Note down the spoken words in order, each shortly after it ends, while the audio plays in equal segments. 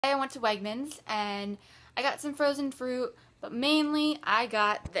I went to Wegmans and I got some frozen fruit, but mainly I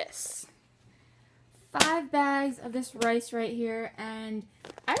got this. 5 bags of this rice right here, and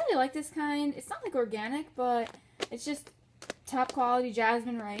I really like this kind. It's not like organic, but it's just top quality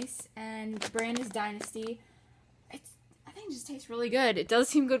jasmine rice, and the brand is Dynasty. I think it just tastes really good. It does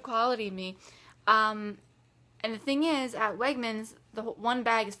seem good quality to me. And the thing is, at Wegmans, the one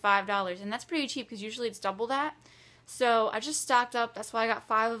bag is $5, and that's pretty cheap because usually it's double that. So I just stocked up. That's why I got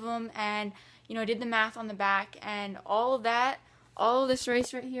 5 of them, and I did the math on the back, and all of that, all of this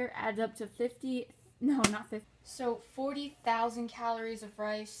rice right here adds up to 50. No, not 50. So 40,000 calories of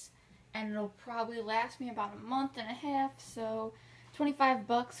rice, and it'll probably last me about a month and a half. So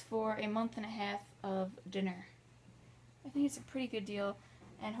 $25 for a month and a half of dinner. I think it's a pretty good deal,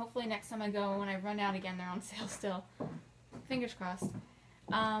 and hopefully next time I go, when I run out again, they're on sale still. Fingers crossed.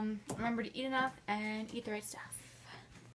 Remember to eat enough and eat the right stuff.